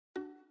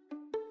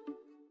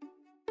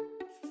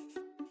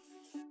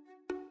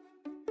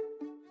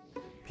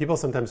People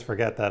sometimes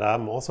forget that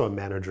I'm also a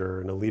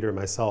manager and a leader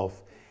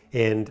myself,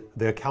 and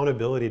the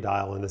accountability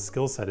dial and the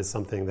skill set is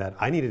something that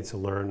I needed to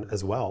learn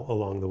as well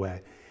along the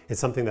way. It's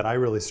something that I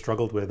really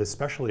struggled with,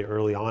 especially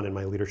early on in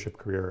my leadership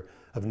career,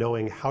 of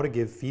knowing how to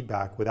give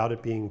feedback without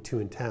it being too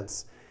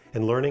intense,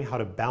 and learning how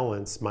to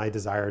balance my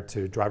desire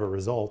to drive a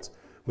result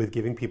with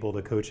giving people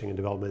the coaching and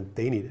development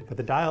they needed. But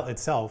the dial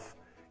itself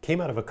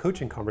came out of a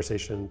coaching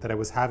conversation that I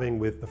was having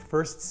with the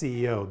first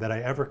CEO that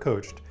I ever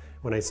coached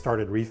when I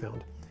started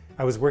Refound.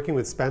 I was working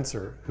with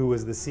Spencer, who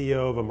was the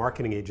CEO of a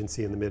marketing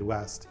agency in the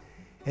Midwest,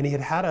 and he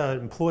had an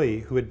employee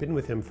who had been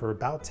with him for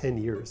about 10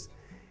 years.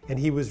 And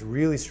he was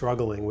really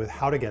struggling with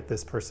how to get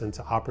this person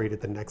to operate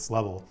at the next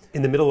level.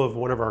 In the middle of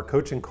one of our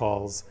coaching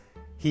calls,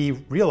 he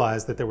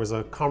realized that there was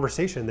a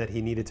conversation that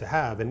he needed to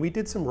have, and we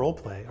did some role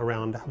play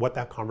around what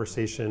that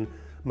conversation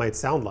might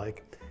sound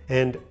like.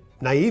 And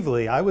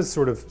naively, I was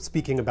sort of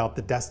speaking about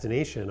the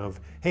destination of,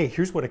 hey,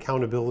 here's what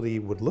accountability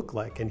would look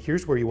like, and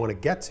here's where you want to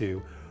get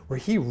to, where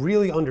he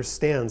really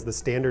understands the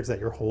standards that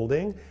you're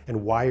holding and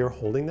why you're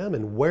holding them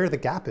and where the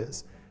gap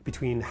is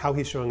between how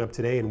he's showing up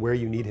today and where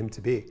you need him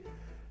to be.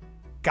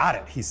 Got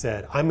it, he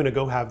said. I'm going to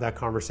go have that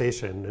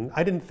conversation. And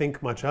I didn't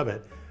think much of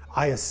it.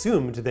 I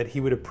assumed that he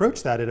would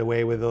approach that in a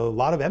way with a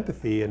lot of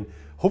empathy and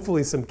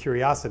hopefully some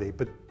curiosity,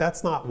 but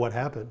that's not what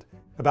happened.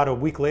 About a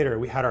week later,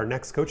 we had our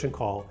next coaching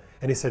call,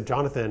 and he said,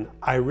 Jonathan,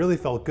 I really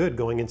felt good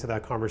going into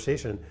that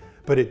conversation,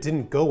 but it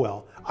didn't go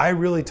well. I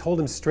really told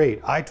him straight.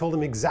 I told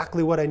him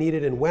exactly what I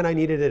needed and when I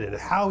needed it and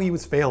how he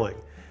was failing.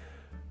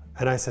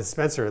 And I said,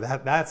 Spencer,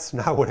 that's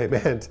not what I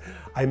meant.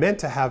 I meant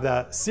to have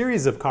that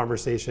series of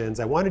conversations.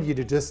 I wanted you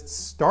to just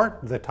start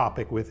the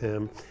topic with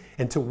him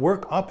and to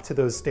work up to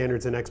those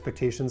standards and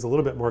expectations a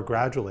little bit more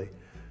gradually.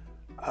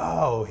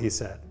 Oh, he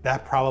said,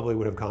 that probably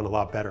would have gone a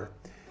lot better.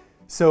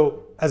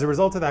 So as a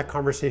result of that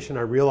conversation,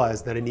 I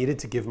realized that I needed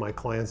to give my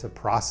clients a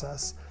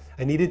process.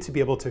 I needed to be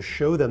able to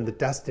show them the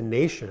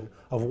destination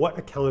of what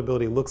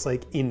accountability looks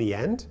like in the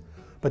end,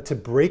 but to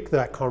break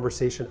that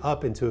conversation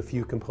up into a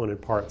few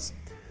component parts.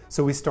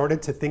 So we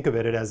started to think of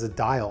it as a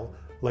dial,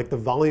 like the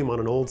volume on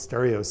an old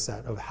stereo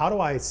set, of how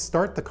do I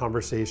start the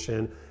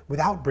conversation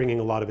without bringing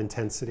a lot of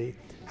intensity?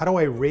 How do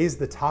I raise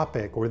the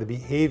topic or the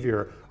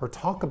behavior or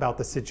talk about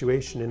the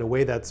situation in a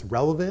way that's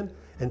relevant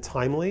and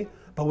timely,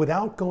 but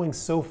without going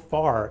so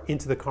far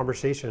into the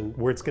conversation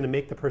where it's going to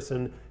make the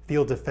person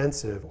feel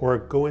defensive or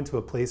go into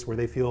a place where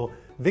they feel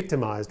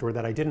victimized or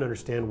that I didn't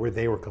understand where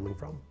they were coming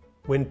from.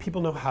 When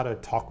people know how to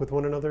talk with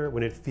one another,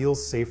 when it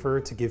feels safer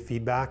to give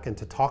feedback and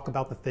to talk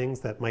about the things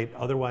that might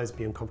otherwise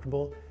be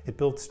uncomfortable, it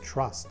builds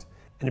trust.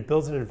 And it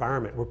builds an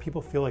environment where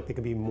people feel like they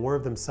can be more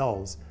of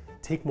themselves,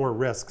 take more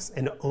risks,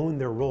 and own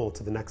their role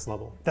to the next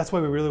level. That's why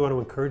we really want to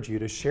encourage you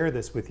to share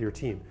this with your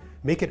team.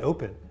 Make it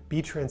open,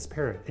 be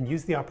transparent, and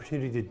use the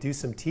opportunity to do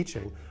some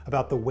teaching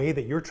about the way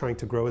that you're trying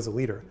to grow as a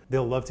leader.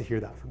 They'll love to hear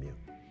that from you.